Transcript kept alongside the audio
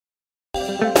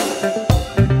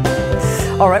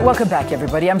All right, welcome back,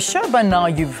 everybody. I'm sure by now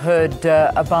you've heard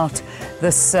about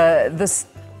this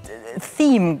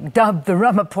theme dubbed the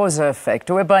Ramaphosa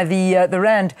Effect, whereby the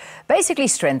rand basically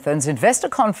strengthens, investor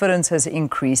confidence has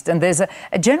increased, and there's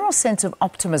a general sense of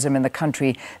optimism in the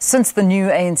country since the new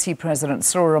ANC President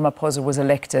Cyril Ramaphosa was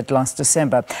elected last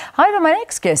December. However, my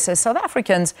next guest says South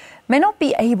Africans may not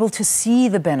be able to see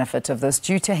the benefit of this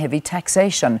due to heavy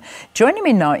taxation. Joining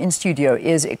me now in studio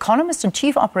is economist and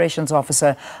chief operations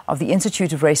officer of the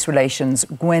Institute of Race Relations,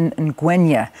 Gwen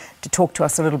Ngwenya, to talk to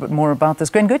us a little bit more about this.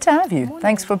 Gwen, good to have you.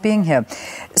 Thanks for being here.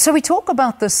 So we talk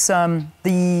about this,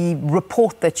 the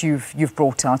report that you've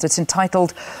brought out. It's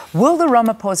entitled, "Will the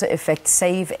Ramaphosa Effect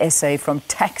Save SA from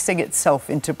Taxing Itself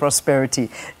into Prosperity?"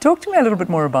 Talk to me a little bit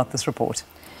more about this report.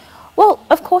 Well,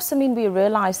 of course, I mean, we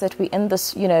realise that we're in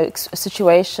this,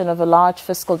 situation of a large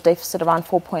fiscal deficit, around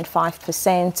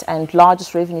 4.5%, and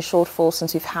largest revenue shortfall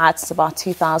since we've had since about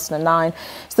 2009.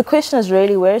 So the question is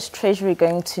really, where is Treasury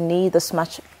going to need this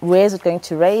much? Where is it going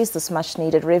to raise this much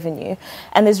needed revenue?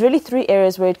 And there's really three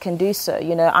areas where it can do so.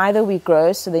 Either we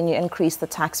grow, so then you increase the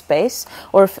tax base,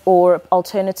 or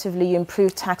alternatively you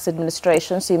improve tax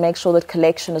administration, so you make sure that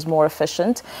collection is more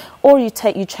efficient, or you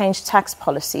change tax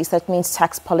policies. That means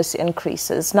tax policy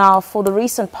increases. Now, for the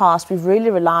recent past, we've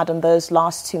really relied on those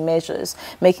last two measures,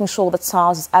 making sure that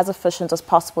SARS is as efficient as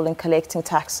possible in collecting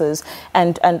taxes,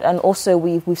 and also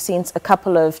we've seen a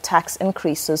couple of tax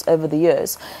increases over the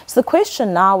years. So the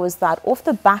question now is that off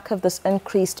the back of this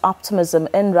increased optimism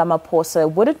in Ramaphosa,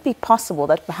 would it be possible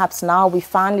that perhaps now we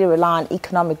finally rely on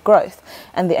economic growth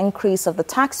and the increase of the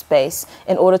tax base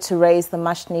in order to raise the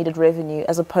much needed revenue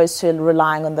as opposed to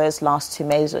relying on those last two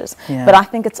measures? Yeah. But I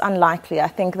think it's unlikely. I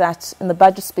think that in the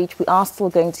budget speech we are still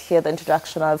going to hear the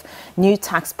introduction of new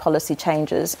tax policy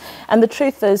changes. And the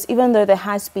truth is, even though there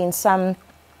has been some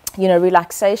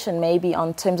relaxation maybe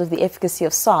on terms of the efficacy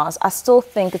of SARS, I still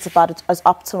think it's about as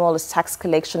optimal as tax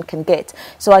collection can get.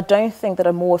 So I don't think that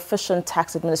a more efficient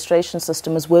tax administration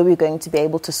system is where we're going to be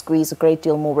able to squeeze a great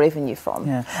deal more revenue from.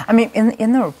 Yeah, I mean,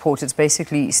 in the report, it's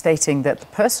basically stating that the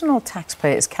personal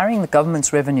taxpayer is carrying the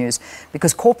government's revenues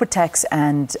because corporate tax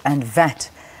and VAT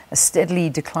steadily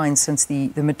declined since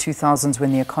the mid-2000s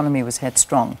when the economy was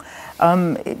headstrong.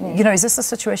 Is this the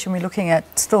situation we're looking at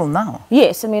still now?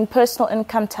 Yes, I mean, personal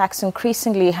income tax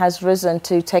increasingly has risen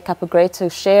to take up a greater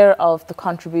share of the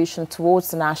contribution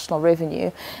towards the national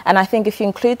revenue. And I think if you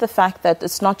include the fact that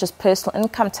it's not just personal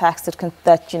income tax that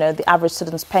the average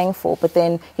citizen's paying for, but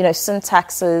then, sin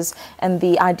taxes and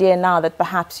the idea now that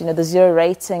perhaps, the zero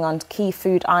rating on key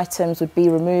food items would be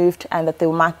removed, and that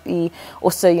there might be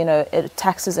also,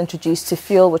 taxes introduced to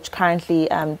fuel, which currently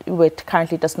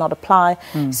does not apply.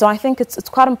 So I think it's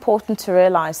quite important to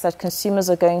realise that consumers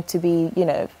are going to be,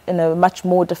 in a much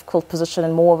more difficult position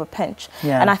and more of a pinch.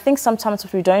 Yeah. And I think sometimes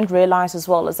what we don't realise as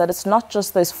well is that it's not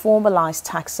just those formalised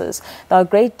taxes. There are a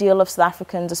great deal of South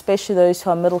Africans, especially those who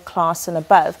are middle class and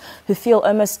above, who feel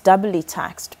almost doubly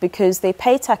taxed because they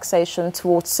pay taxation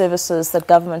towards services that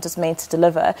government is meant to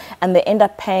deliver, and they end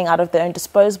up paying out of their own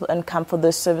disposable income for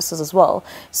those services as well.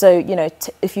 So,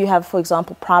 if you have, for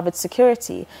example, private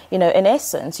security, in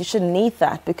essence, you shouldn't need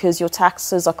that because your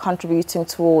taxes are contributing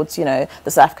towards, the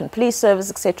South African Police Service,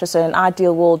 etc. So in an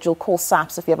ideal world, you'll call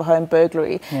SAPS if you have a home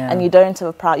burglary, and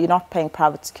you're not paying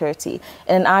private security.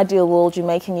 In an ideal world, you're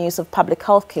making use of public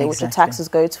health care, which your taxes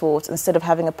go towards, instead of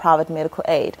having a private medical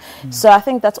aid. So I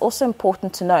think that's also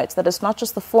important to note, that it's not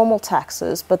just the formal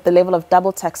taxes, but the level of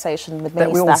double taxation that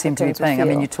many we all seem to be paying. I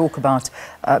mean, you talk about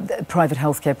private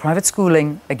healthcare, private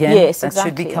schooling, again, yes, that exactly.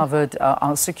 should be covered,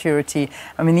 our security.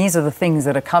 I mean, these are the things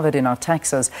that are covered in our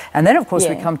taxes. And then, of course,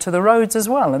 we come to the roads as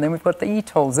well. And then we've got the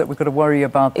e-tolls that we've got to worry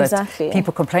about that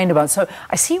people complain about. So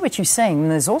I see what you're saying.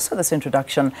 And there's also this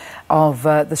introduction of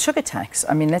the sugar tax.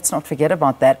 I mean, let's not forget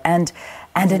about that. And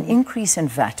an increase in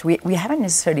VAT. We haven't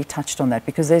necessarily touched on that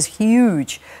because there's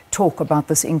huge talk about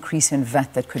this increase in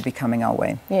VAT that could be coming our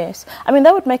way. Yes. I mean,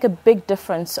 that would make a big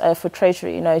difference for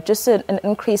Treasury. Just an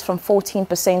increase from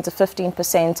 14% to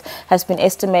 15% has been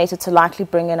estimated to likely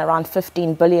bring in around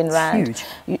 15 billion rand.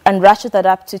 Huge. And ratchet that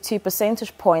up to 2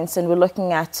 percentage points, and we're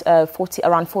looking at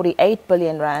around 48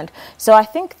 billion rand. So I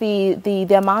think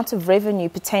the amount of revenue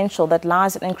potential that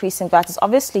lies in increasing VAT is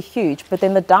obviously huge, but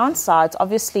then the downsides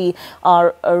obviously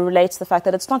relate to the fact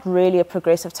that it's not really a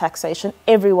progressive taxation.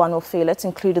 Everyone will feel it,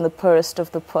 including the poorest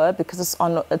of the poor, because it's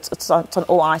on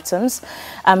all items.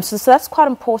 So that's quite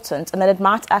important, and that it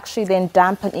might actually then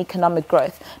dampen economic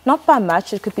growth. Not by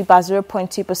much, it could be by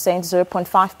 0.2%,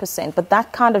 0.5%, but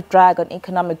that kind of drag on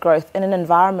economic growth in an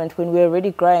environment when we're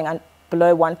already growing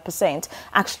below 1%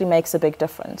 actually makes a big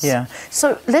difference. Yeah.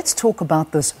 So let's talk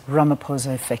about this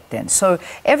Ramaphosa effect then. So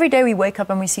every day we wake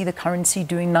up and we see the currency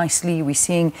doing nicely. We're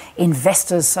seeing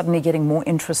investors suddenly getting more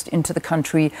interest into the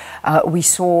country. We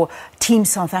saw Team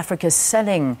South Africa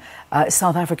selling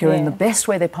South Africa in the best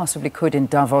way they possibly could in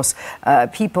Davos.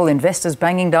 People, investors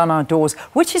banging down our doors,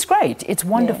 which is great. It's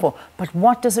wonderful. But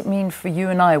what does it mean for you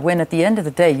and I when at the end of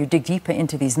the day you dig deeper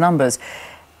into these numbers?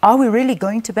 Are we really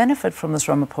going to benefit from this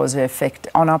Ramaphosa effect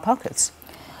on our pockets?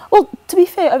 Well, to be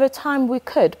fair, over time we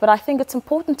could, but I think it's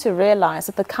important to realize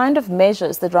that the kind of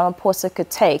measures that Ramaphosa could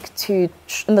take to,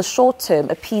 in the short term,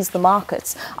 appease the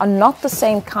markets are not the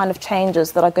same kind of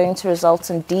changes that are going to result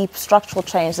in deep structural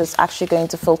change that's actually going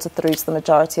to filter through to the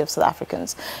majority of South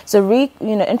Africans. So,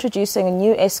 introducing a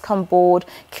new Eskom board,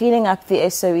 cleaning up the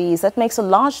SOEs, that makes a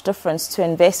large difference to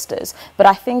investors. But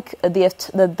I think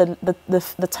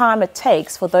the time it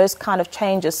takes for those kind of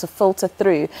changes to filter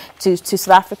through to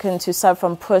South Africans who suffer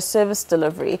from poor service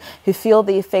delivery, who feel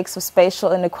the effects of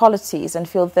spatial inequalities and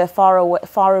feel they're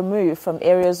far removed from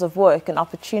areas of work and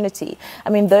opportunity. I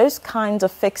mean, those kinds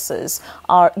of fixes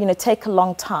are, take a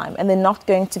long time, and they're not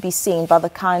going to be seen by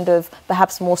the kind of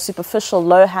perhaps more superficial,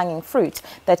 low-hanging fruit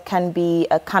that can be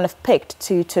kind of picked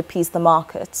to appease the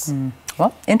markets.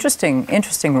 Well, interesting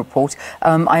report.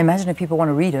 I imagine if people want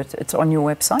to read it, it's on your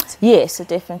website? Yes, it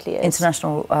definitely is.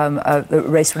 International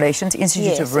Race Relations,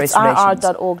 Institute of Race Relations. Relations.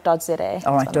 IRR.org.za.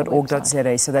 All right,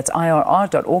 .org.za. So that's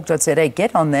IRR.org.za.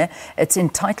 Get on there. It's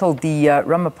entitled The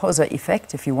Ramaphosa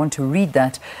Effect. If you want to read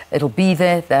that, it'll be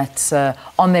there. That's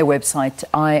on their website,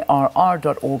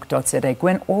 IRR.org.za.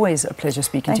 Gwen, always a pleasure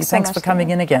speaking to you. Thanks for coming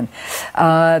in again.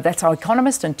 That's our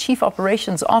economist and Chief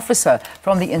Operations Officer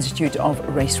from the Institute of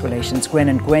Race Relations,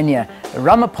 Gwen Ngwenya. The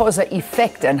Ramaphosa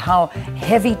Effect and how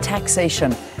heavy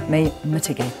taxation may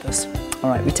mitigate this. All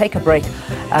right, we take a break.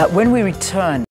 When we return,